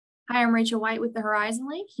Hi, I'm Rachel White with the Horizon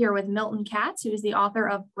League, here with Milton Katz, who is the author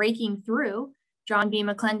of Breaking Through, John B.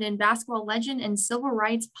 McLendon, basketball legend and civil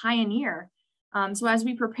rights pioneer. So as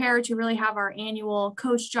we prepare to really have our annual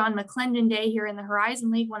Coach John McLendon Day here in the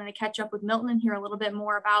Horizon League, wanted to catch up with Milton and hear a little bit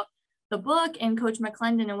more about the book and Coach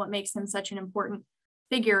McLendon and what makes him such an important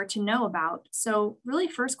figure to know about. So really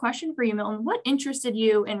first question for you, Milton, what interested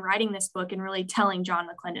you in writing this book and really telling John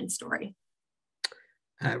McLendon's story?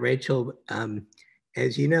 Rachel,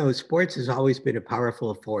 as you know, sports has always been a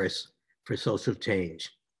powerful force for social change.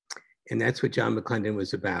 And that's what John McLendon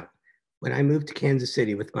was about. When I moved to Kansas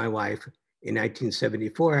City with my wife in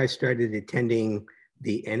 1974, I started attending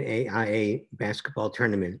the NAIA basketball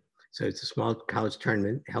tournament. So it's a small college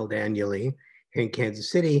tournament held annually here in Kansas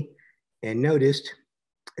City, and noticed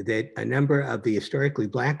that a number of the historically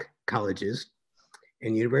Black colleges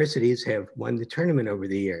and universities have won the tournament over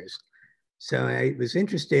the years. So I was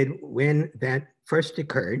interested when that first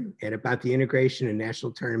occurred, and about the integration and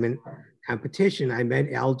national tournament competition. I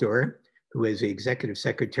met Al Dorr, who was the executive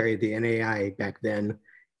secretary of the NAIA back then,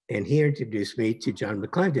 and he introduced me to John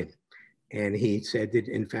McLendon. And he said that,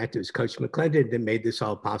 in fact, it was Coach McLendon that made this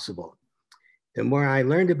all possible. The more I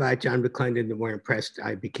learned about John McLendon, the more impressed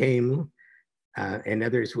I became, and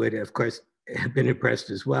others would, of course, have been impressed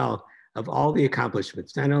as well, of all the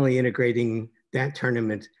accomplishments, not only integrating that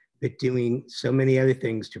tournament, but doing so many other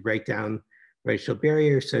things to break down racial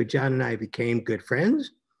barriers. So John and I became good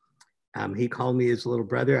friends. He called me his little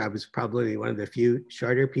brother. I was probably one of the few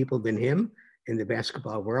shorter people than him in the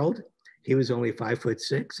basketball world. He was only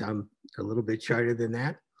 5'6". I'm a little bit shorter than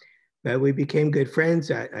that. But we became good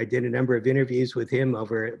friends. I did a number of interviews with him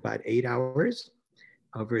over about 8 hours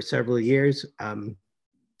over several years. And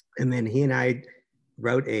then he and I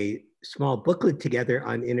wrote a small booklet together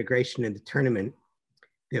on integration in the tournament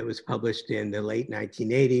that was published in the late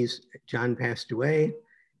 1980s. John passed away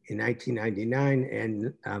in 1999,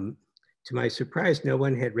 and to my surprise, no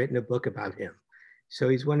one had written a book about him. So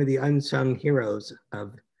he's one of the unsung heroes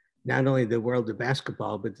of not only the world of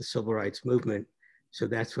basketball, but the civil rights movement. So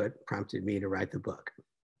that's what prompted me to write the book.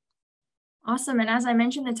 Awesome. And as I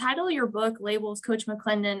mentioned, the title of your book labels Coach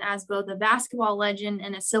McLendon as both a basketball legend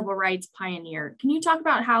and a civil rights pioneer. Can you talk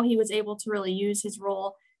about how he was able to really use his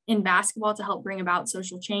role in basketball to help bring about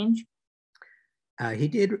social change? He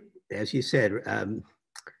did, as you said,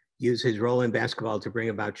 use his role in basketball to bring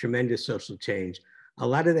about tremendous social change. A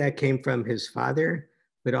lot of that came from his father,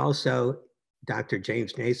 but also Dr.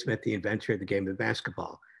 James Naismith, the inventor of the game of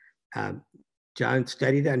basketball. John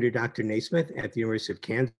studied under Dr. Naismith at the University of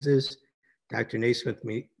Kansas. Dr. Naismith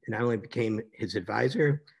not only became his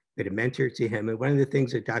advisor, but a mentor to him. And one of the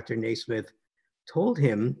things that Dr. Naismith told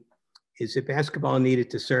him is that basketball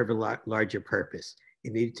needed to serve a larger purpose.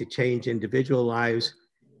 It needed to change individual lives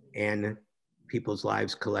and people's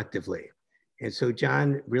lives collectively. And so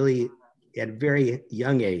John really, at a very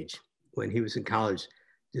young age, when he was in college,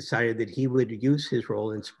 decided that he would use his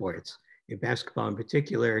role in sports, in basketball in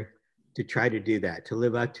particular, to try to do that, to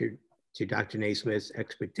live up to Dr. Naismith's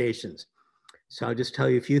expectations. So I'll just tell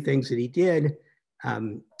you a few things that he did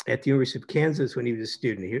at the University of Kansas when he was a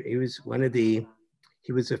student.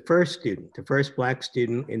 He was the first student, the first Black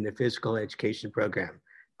student in the physical education program,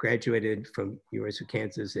 graduated from University of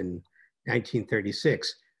Kansas in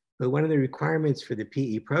 1936. But one of the requirements for the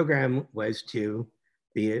PE program was to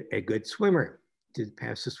be a good swimmer, to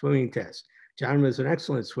pass the swimming test. John was an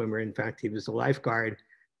excellent swimmer. In fact, he was a lifeguard,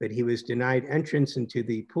 but he was denied entrance into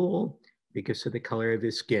the pool because of the color of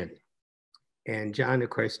his skin. And John, of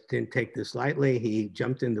course, didn't take this lightly. He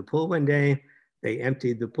jumped in the pool one day. They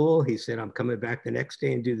emptied the pool. He said, I'm coming back the next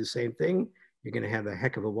day and do the same thing. You're going to have a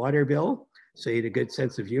heck of a water bill. So he had a good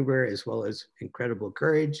sense of humor as well as incredible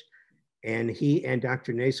courage. And he and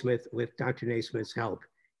Dr. Naismith, with Dr. Naismith's help,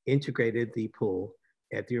 integrated the pool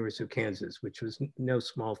at the University of Kansas, which was no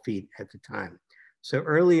small feat at the time. So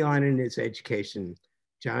early on in his education,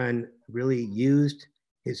 John really used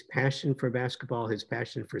his passion for basketball, his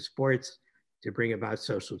passion for sports, to bring about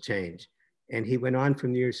social change. And he went on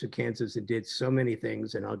from the University of Kansas and did so many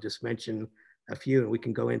things, and I'll just mention a few, and we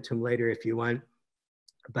can go into them later if you want.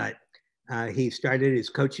 But he started his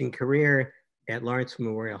coaching career at Lawrence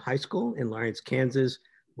Memorial High School in Lawrence, Kansas,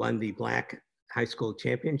 won the Black High School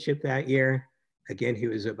Championship that year. Again, he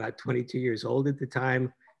was about 22 years old at the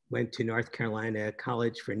time, went to North Carolina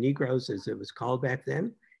College for Negroes, as it was called back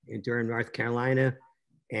then, in Durham, North Carolina.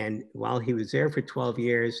 And while he was there for 12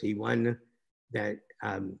 years, he won that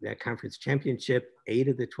conference championship 8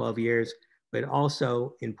 of the 12 years, but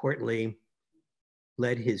also importantly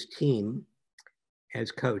led his team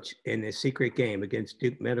as coach in a secret game against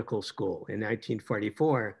Duke Medical School in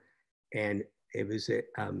 1944. And it was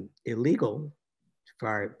illegal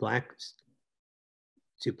for blacks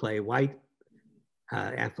to play white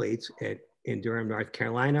athletes in Durham, North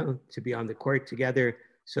Carolina, to be on the court together.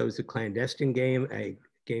 So it was a clandestine game, a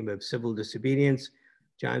game of civil disobedience.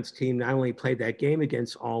 John's team not only played that game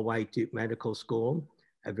against all-white Duke Medical School,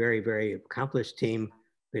 a very, very accomplished team,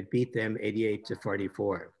 but beat them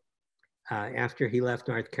 88-44. After he left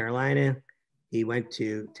North Carolina, he went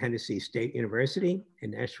to Tennessee State University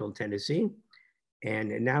in Nashville, Tennessee,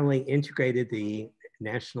 and not only integrated the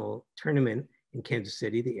national tournament in Kansas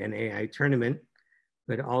City, the NAI tournament,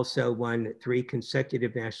 but also won 3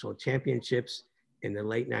 consecutive national championships in the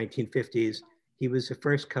late 1950s. He was the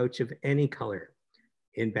first coach of any color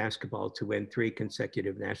in basketball to win 3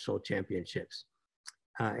 consecutive national championships.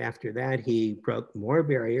 After that, he broke more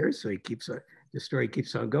barriers, so the story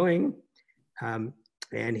keeps on going.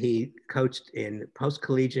 And he coached in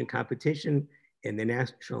post-collegiate competition in the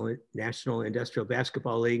National Industrial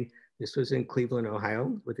Basketball League. This was in Cleveland,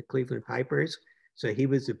 Ohio, with the Cleveland Pipers. So he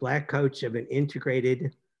was the black coach of an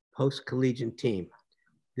integrated post-collegiate team,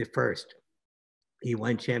 the first. He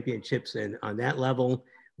won championships on that level.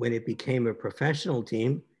 When it became a professional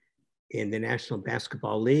team in the National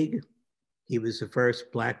Basketball League, he was the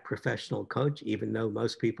first black professional coach, even though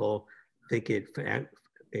most people think it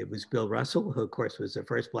was Bill Russell, who of course was the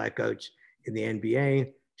first black coach in the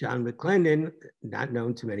NBA. John McLendon, not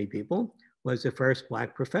known to many people, was the first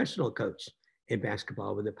black professional coach in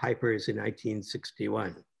basketball with the Pipers in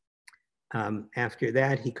 1961. After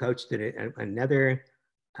that, he coached at another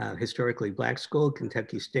historically black school,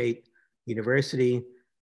 Kentucky State University.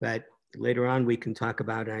 But later on, we can talk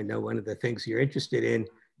about, I know one of the things you're interested in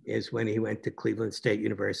is when he went to Cleveland State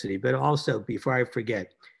University. But also, before I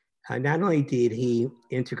forget, not only did he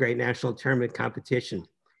integrate national tournament competition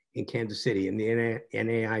in Kansas City in the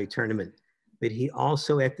NAI tournament, but he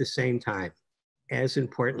also at the same time, as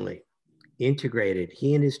importantly, he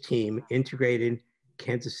and his team integrated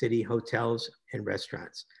Kansas City hotels and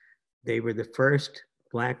restaurants. They were the first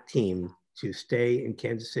black team to stay in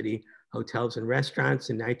Kansas City hotels and restaurants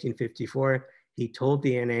in 1954. He told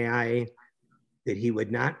the NAIA that he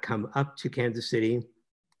would not come up to Kansas City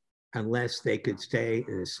unless they could stay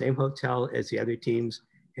in the same hotel as the other teams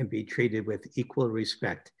and be treated with equal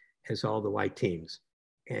respect as all the white teams.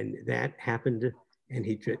 And that happened, and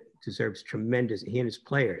he deserves tremendous, he and his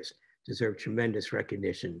players deserve tremendous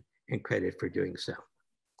recognition and credit for doing so.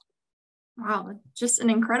 Wow, just an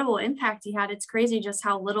incredible impact he had. It's crazy just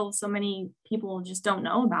how little so many people just don't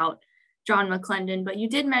know about John McLendon. But you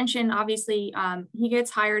did mention, obviously, he gets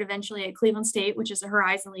hired eventually at Cleveland State, which is a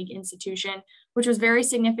Horizon League institution, which was very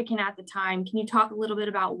significant at the time. Can you talk a little bit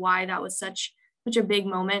about why that was such a big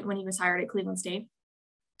moment when he was hired at Cleveland State?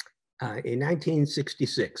 In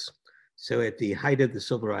 1966, so at the height of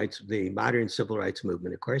the modern civil rights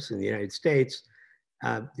movement, of course, in the United States,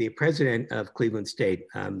 the president of Cleveland State,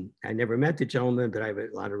 I never met the gentleman, but I have a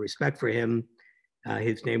lot of respect for him.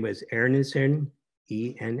 His name was Enarson,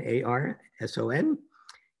 Enarson,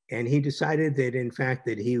 and he decided that, in fact,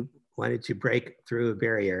 that he wanted to break through a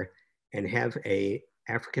barrier and have a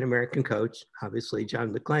African-American coach, obviously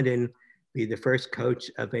John McLendon, be the first coach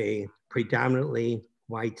of a predominantly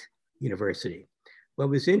white university. What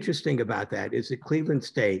was interesting about that is that Cleveland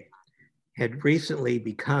State had recently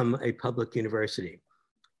become a public university.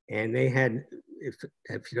 And they had, if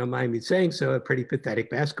you don't mind me saying so, a pretty pathetic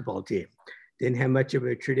basketball team. Didn't have much of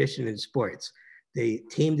a tradition in sports. The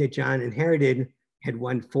team that John inherited had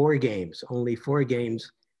won 4 games, only 4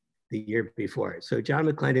 games the year before. So John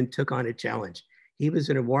McLendon took on a challenge. He was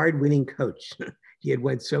an award-winning coach. He had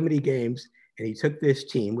won so many games, and he took this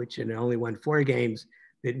team, which had only won 4 games,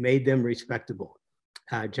 that made them respectable.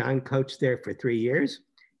 John coached there for 3 years.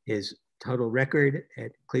 His total record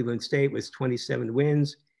at Cleveland State was 27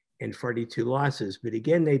 wins and 42 losses. But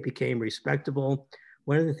again, they became respectable.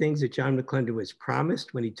 One of the things that John McLendon was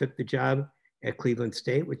promised when he took the job at Cleveland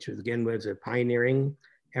State, which was, again, was a pioneering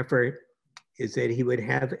effort, is that he would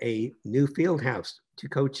have a new field house to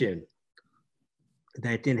coach in.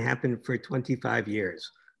 That didn't happen for 25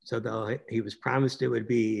 years. So though he was promised it would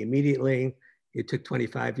be immediately, it took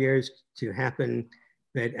 25 years to happen.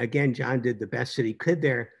 But again, John did the best that he could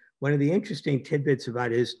there. One of the interesting tidbits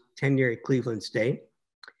about his tenure at Cleveland State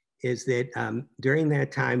is that during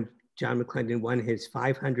that time, John McLendon won his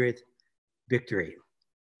 500th victory.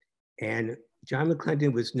 And John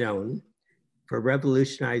McLendon was known for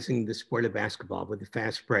revolutionizing the sport of basketball with a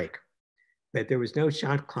fast break. But there was no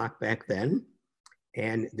shot clock back then.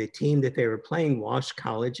 And the team that they were playing, Walsh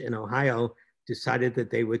College in Ohio, decided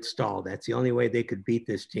that they would stall. That's the only way they could beat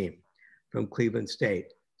this team from Cleveland State.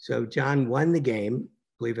 So John won the game,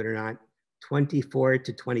 believe it or not,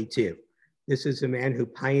 24-22. This is a man who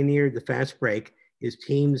pioneered the fast break. His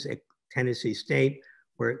teams at Tennessee State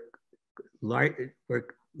were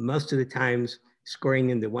most of the times scoring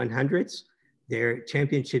in the 100s. Their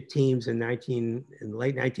championship teams in the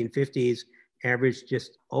late 1950s averaged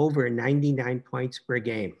just over 99 points per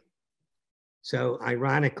game. So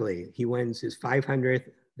ironically, he wins his 500th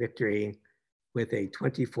victory with a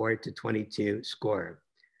 24-22 score.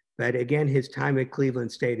 But again, his time at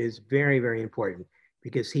Cleveland State is very, very important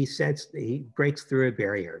because he breaks through a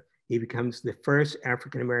barrier. He becomes the first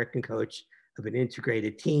African-American coach of an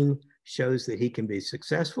integrated team, shows that he can be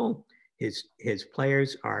successful. His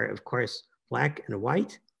players are, of course, Black and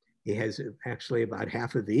white. He has actually about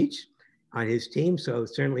half of each on his team, so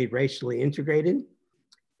certainly racially integrated.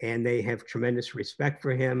 And they have tremendous respect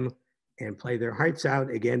for him and play their hearts out.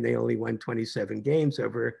 Again, they only won 27 games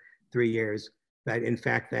over 3 years, but in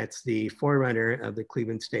fact, that's the forerunner of the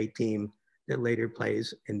Cleveland State team that later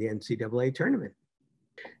plays in the NCAA tournament.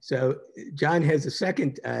 So John has a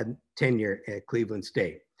second tenure at Cleveland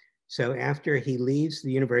State. So after he leaves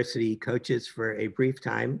the university, he coaches for a brief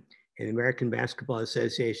time in the American Basketball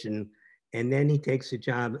Association, and then he takes a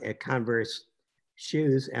job at Converse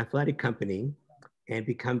Shoes Athletic Company and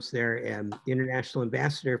becomes their international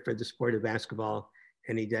ambassador for the sport of basketball,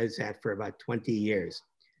 and he does that for about 20 years.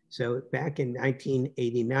 So back in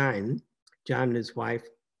 1989, John and his wife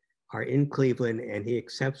are in Cleveland, and he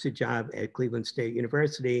accepts a job at Cleveland State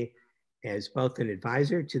University as both an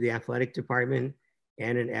advisor to the athletic department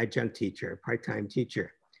and an adjunct teacher, a part-time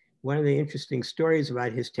teacher. One of the interesting stories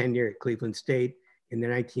about his tenure at Cleveland State in the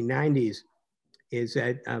 1990s is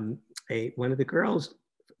that one of the girls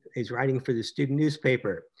is writing for the student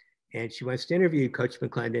newspaper, and she wants to interview Coach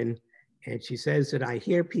McLendon, and she says that I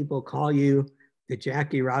hear people call you the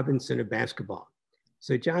Jackie Robinson of basketball.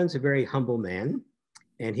 So John's a very humble man,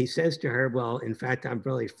 and he says to her, well, in fact, I'm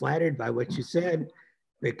really flattered by what you said,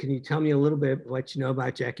 but can you tell me a little bit what you know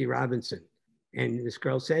about Jackie Robinson? And this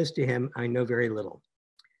girl says to him, I know very little.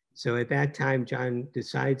 So at that time, John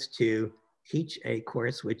decides to teach a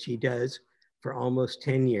course, which he does for almost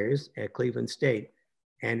 10 years at Cleveland State.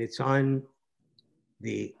 And it's on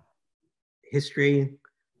the history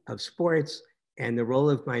of sports and the role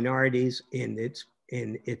of minorities in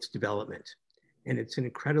its development. And it's an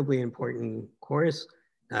incredibly important course.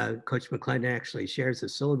 Coach McLendon actually shares the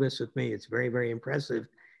syllabus with me. It's very, very impressive.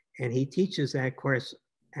 And he teaches that course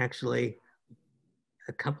actually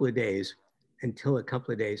until a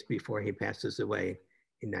couple of days before he passes away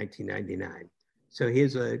in 1999. So he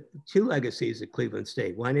has two legacies at Cleveland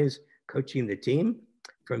State. One is coaching the team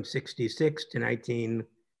from 66 to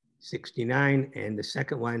 1969. And the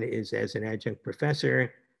second one is as an adjunct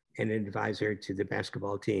professor and an advisor to the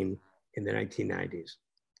basketball team in the 1990s.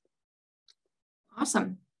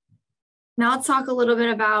 Awesome. Now let's talk a little bit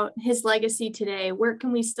about his legacy today. Where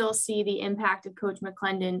can we still see the impact of Coach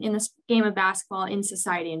McLendon in this game of basketball in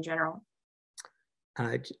society in general?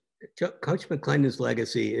 Coach McLendon's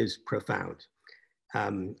legacy is profound.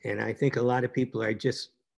 And I think a lot of people are just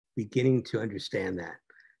beginning to understand that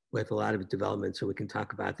with a lot of development. So we can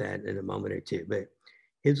talk about that in a moment or two. But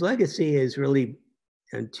his legacy is really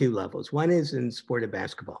on two levels. One is in the sport of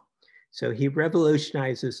basketball. So he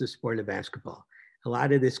revolutionizes the sport of basketball. A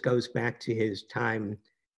lot of this goes back to his time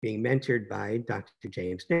being mentored by Dr.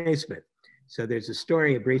 James Naismith. So there's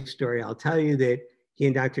a brief story I'll tell you, that he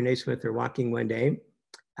and Dr. Naismith are walking one day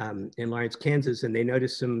in Lawrence, Kansas, and they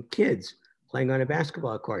notice some kids playing on a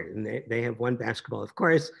basketball court. And they have one basketball, of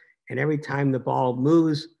course, and every time the ball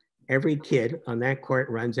moves, every kid on that court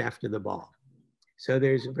runs after the ball. So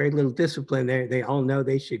there's very little discipline there. They all know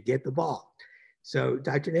they should get the ball. So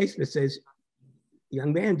Dr. Naismith says,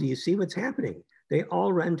 young man, do you see what's happening? They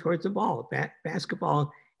all run towards the ball.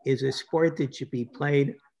 Basketball is a sport that should be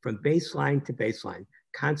played from baseline to baseline,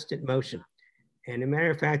 constant motion. And a matter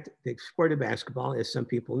of fact, the sport of basketball, as some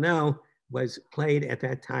people know, was played at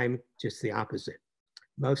that time just the opposite.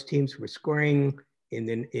 Most teams were scoring in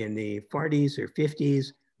the 40s or 50s.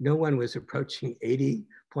 No one was approaching 80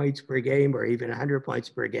 points per game or even 100 points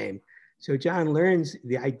per game. So John learns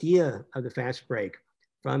the idea of the fast break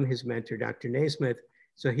from his mentor, Dr. Naismith.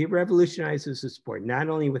 So he revolutionizes the sport, not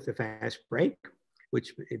only with the fast break,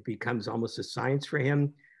 which it becomes almost a science for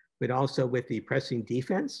him, but also with the pressing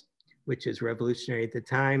defense, which is revolutionary at the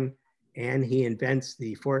time. And he invents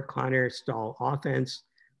the four-corner stall offense,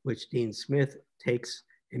 which Dean Smith takes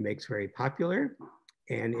and makes very popular,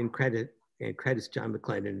 and credits John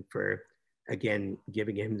McLendon for, again,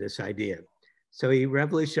 giving him this idea. So he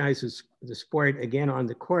revolutionizes the sport, again, on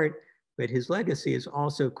the court, but his legacy is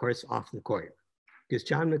also, of course, off the court. Because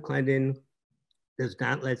John McLendon does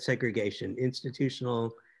not let segregation,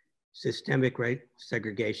 institutional, systemic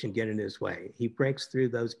segregation get in his way. He breaks through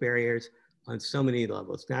those barriers on so many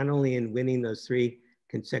levels, not only in winning those 3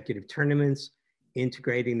 consecutive tournaments,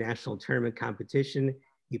 integrating national tournament competition,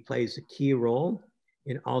 he plays a key role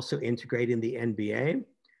in also integrating the NBA.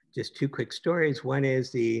 Just 2 quick stories. One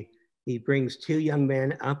is he brings 2 young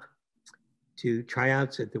men up to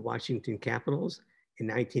tryouts at the Washington Capitals in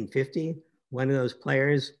 1950. One of those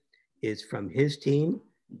players is from his team,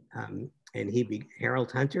 and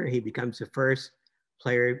Harold Hunter. He becomes the first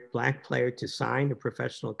Black player to sign a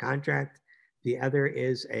professional contract. The other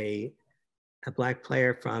is a Black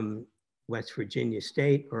player from West Virginia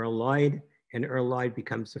State, Earl Lloyd, and Earl Lloyd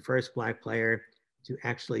becomes the first Black player to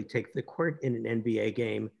actually take the court in an NBA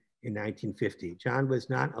game in 1950. John was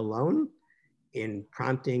not alone in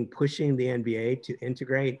pushing the NBA to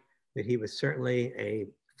integrate, but he was certainly a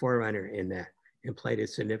forerunner in that and played a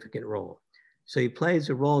significant role. So he plays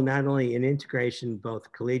a role not only in integration,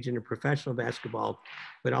 both collegiate and professional basketball,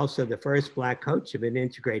 but also the first Black coach of an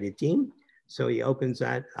integrated team. So he opens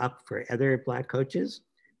that up for other Black coaches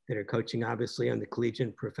that are coaching obviously on the collegiate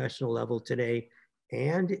and professional level today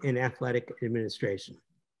and in athletic administration.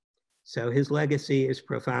 So his legacy is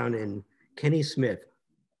profound. And Kenny Smith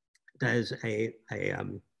does a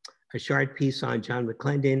short piece on John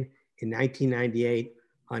McLendon in 1998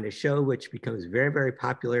 on a show which becomes very, very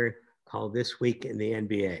popular called This Week in the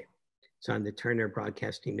NBA. It's on the Turner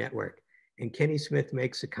Broadcasting Network. And Kenny Smith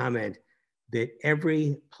makes a comment that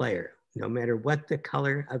every player, no matter what the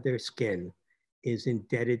color of their skin, is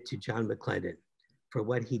indebted to John McLendon for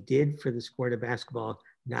what he did for the sport of basketball,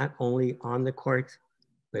 not only on the court,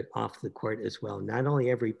 but off the court as well. Not only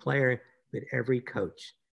every player, but every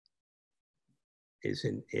coach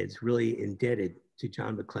is really indebted to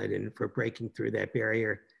John McLendon for breaking through that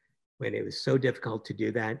barrier when it was so difficult to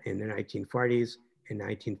do that in the 1940s and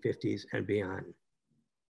 1950s and beyond.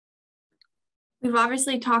 We've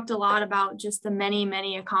obviously talked a lot about just the many,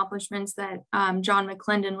 many accomplishments that John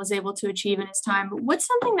McLendon was able to achieve in his time, but what's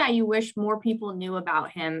something that you wish more people knew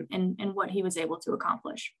about him and what he was able to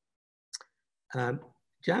accomplish? John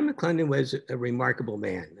McLendon was a remarkable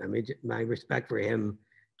man. I mean, my respect for him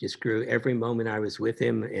just grew every moment I was with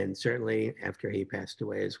him, and certainly after he passed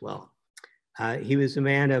away as well. He was a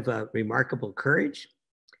man of remarkable courage,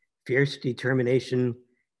 fierce determination,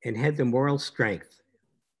 and had the moral strength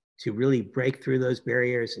to really break through those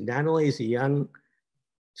barriers, not only as a young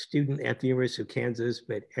student at the University of Kansas,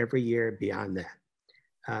 but every year beyond that.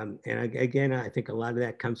 And again, I think a lot of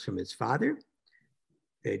that comes from his father,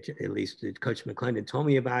 at least Coach McLendon told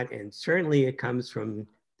me about, and certainly it comes from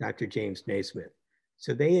Dr. James Naismith.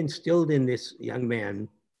 So they instilled in this young man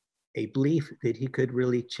a belief that he could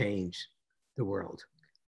really change the world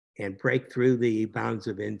and break through the bounds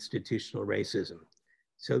of institutional racism.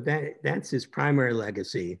 So that's his primary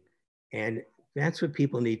legacy. And that's what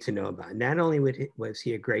people need to know about. Not only was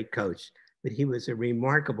he a great coach, but he was a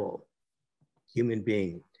remarkable human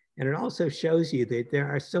being. And it also shows you that there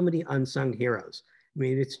are so many unsung heroes. I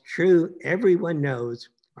mean, it's true, everyone knows,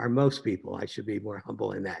 or most people, I should be more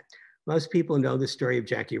humble in that. Most people know the story of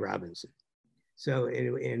Jackie Robinson. So,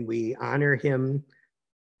 and we honor him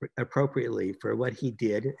appropriately for what he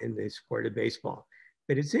did in the sport of baseball.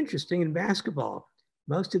 But it's interesting, in basketball,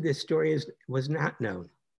 most of this story was not known.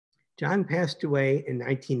 John passed away in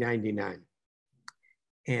 1999.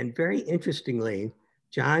 And very interestingly,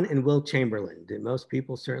 John and Will Chamberlain, that most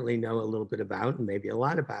people certainly know a little bit about, and maybe a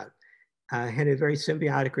lot about, had a very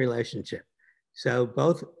symbiotic relationship. So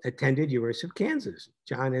both attended University of Kansas.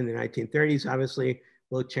 John in the 1930s, obviously,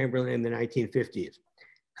 Will Chamberlain in the 1950s.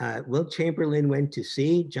 Will Chamberlain went to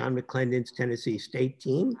see John McLendon's Tennessee State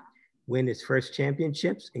team win its first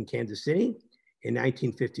championships in Kansas City in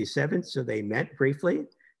 1957. So they met briefly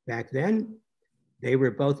back then. They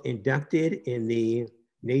were both inducted in the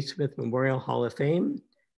Naismith Memorial Hall of Fame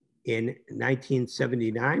in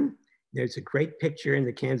 1979. There's a great picture in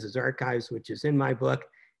the Kansas archives, which is in my book,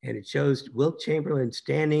 and it shows Will Chamberlain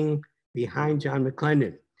standing behind John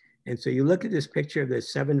McLendon. And so you look at this picture of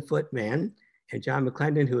this 7-foot man and John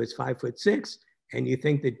McLendon, who is 5'6", and you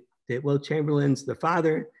think that Will Chamberlain's the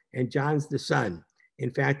father and John's the son.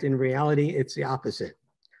 In fact, in reality, it's the opposite.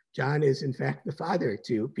 John is in fact the father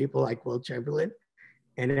to people like Will Chamberlain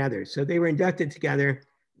and others. So they were inducted together,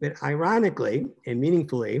 but ironically and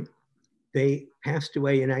meaningfully, they passed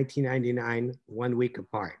away in 1999, 1 week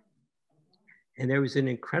apart. And there was an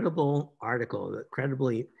incredible article,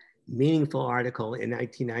 incredibly meaningful article in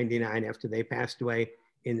 1999 after they passed away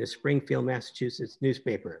in the Springfield, Massachusetts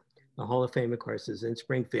newspaper. The Hall of Fame, of course, is in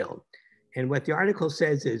Springfield. And what the article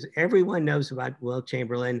says is everyone knows about Will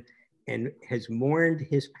Chamberlain and has mourned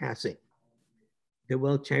his passing. That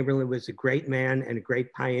Wilt Chamberlain was a great man and a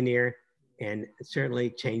great pioneer, and certainly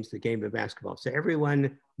changed the game of basketball. So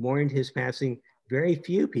everyone mourned his passing. Very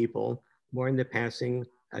few people mourned the passing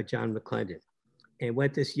of John McLendon. And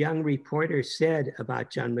what this young reporter said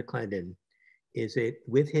about John McLendon is that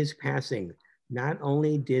with his passing, not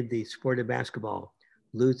only did the sport of basketball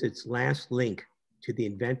lose its last link to the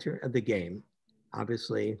inventor of the game,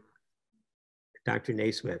 obviously Dr.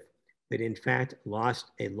 Naismith, but in fact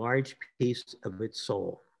lost a large piece of its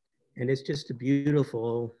soul. And it's just a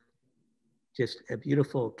beautiful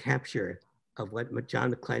capture of what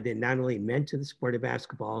John McLendon not only meant to the sport of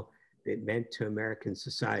basketball, but it meant to American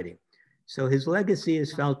society. So his legacy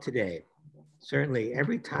is felt today. Certainly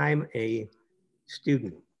every time a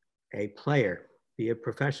student, a player, be a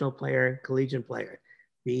professional player, collegiate player,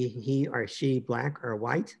 be he or she Black or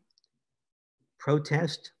white,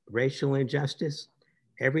 protest racial injustice,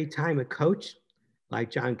 every time a coach,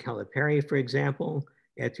 like John Calipari, for example,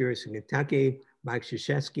 at the University of Kentucky, Mike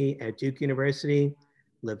Krzyzewski at Duke University,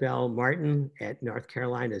 Lavelle Martin at North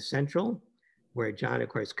Carolina Central, where John, of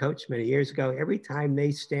course, coached many years ago, every time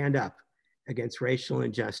they stand up against racial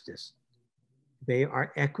injustice, they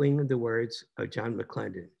are echoing the words of John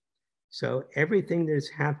McLendon. So everything that is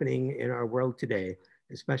happening in our world today,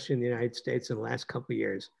 especially in the United States in the last couple of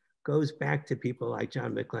years, goes back to people like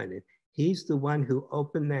John McLendon. He's the one who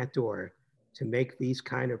opened that door to make these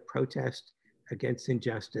kind of protests against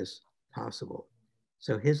injustice possible.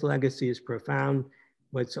 So his legacy is profound.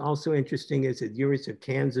 What's also interesting is that the University of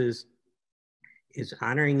Kansas is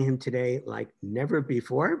honoring him today like never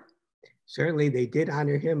before. Certainly they did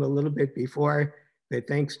honor him a little bit before, but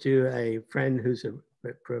thanks to a friend who's a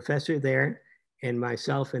professor there and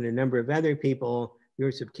myself and a number of other people, the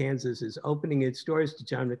University of Kansas is opening its doors to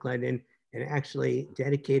John McLendon and actually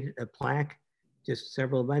dedicated a plaque just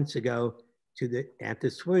several months ago at the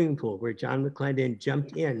swimming pool where John McLendon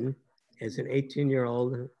jumped in as an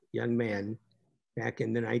 18-year-old young man back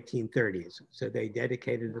in the 1930s. So they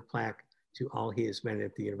dedicated the plaque to all he has meant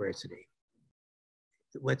at the university.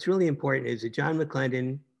 What's really important is that John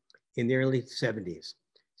McLendon in the early 70s,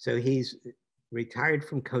 so he's retired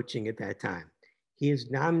from coaching at that time. He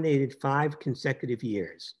is nominated 5 consecutive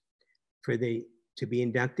years to be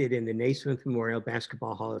inducted in the Naismith Memorial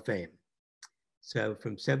Basketball Hall of Fame. So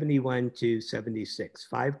from 71 to 76,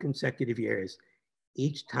 5 consecutive years,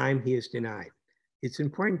 each time he is denied. It's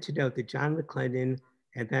important to note that John McLendon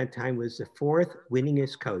at that time was the 4th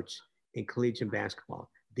winningest coach in collegiate basketball,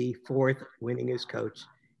 the 4th winningest coach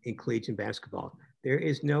in collegiate basketball. There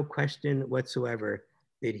is no question whatsoever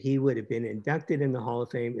that he would have been inducted in the Hall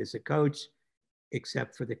of Fame as a coach,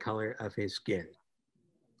 except for the color of his skin.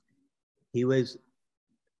 He was,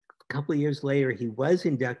 a couple of years later, he was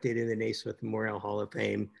inducted in the Naismith Memorial Hall of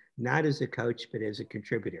Fame, not as a coach, but as a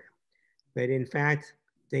contributor. But in fact,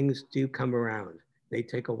 things do come around. They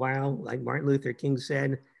take a while. Like Martin Luther King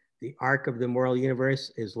said, the arc of the moral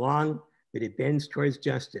universe is long, but it bends towards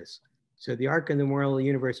justice. So the arc of the moral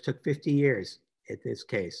universe took 50 years in this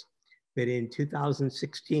case. But in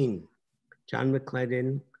 2016, John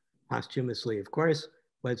McLendon, posthumously, of course,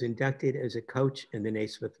 was inducted as a coach in the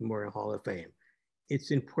Naismith Memorial Hall of Fame.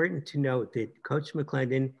 It's important to note that Coach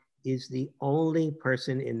McLendon is the only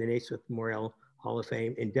person in the Naismith Memorial Hall of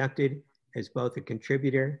Fame inducted as both a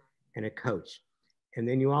contributor and a coach. And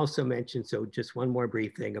then you also mentioned, so just one more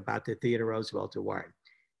brief thing about the Theodore Roosevelt Award.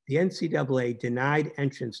 The NCAA denied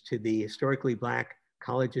entrance to the historically Black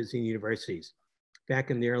colleges and universities back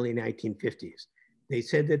in the early 1950s. They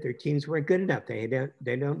said that their teams weren't good enough. They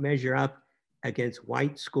don't measure up against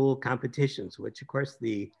white school competitions, which of course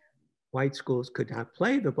the white schools could not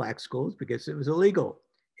play the Black schools because it was illegal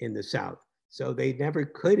in the South. So they never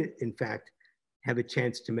could, in fact, have a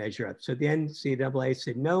chance to measure up. So the NCAA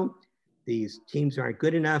said, no, these teams aren't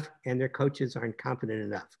good enough and their coaches aren't competent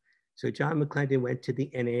enough. So John McLendon went to the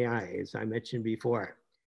NAI, as I mentioned before,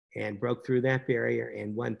 and broke through that barrier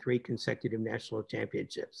and won 3 consecutive national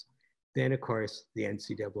championships. Then, of course, the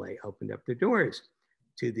NCAA opened up the doors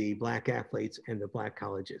to the Black athletes and the Black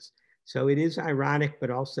colleges. So it is ironic, but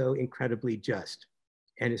also incredibly just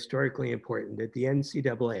and historically important that the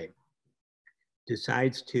NCAA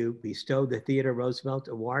decides to bestow the Theodore Roosevelt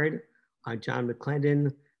Award on John McLendon.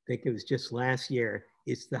 I think it was just last year.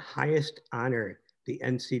 It's the highest honor the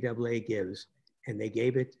NCAA gives, and they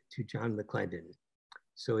gave it to John McLendon.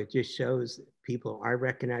 So it just shows people are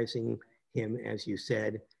recognizing him, as you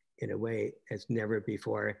said, in a way as never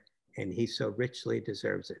before, and he so richly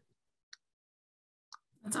deserves it.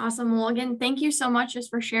 That's awesome. Well, again, thank you so much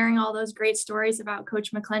just for sharing all those great stories about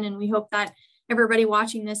Coach McLendon. We hope that everybody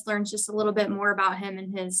watching this learns just a little bit more about him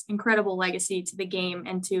and his incredible legacy to the game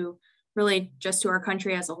and to really just to our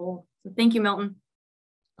country as a whole. So thank you, Milton.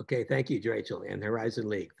 Okay, thank you, Rachel, and Horizon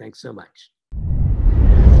League. Thanks so much.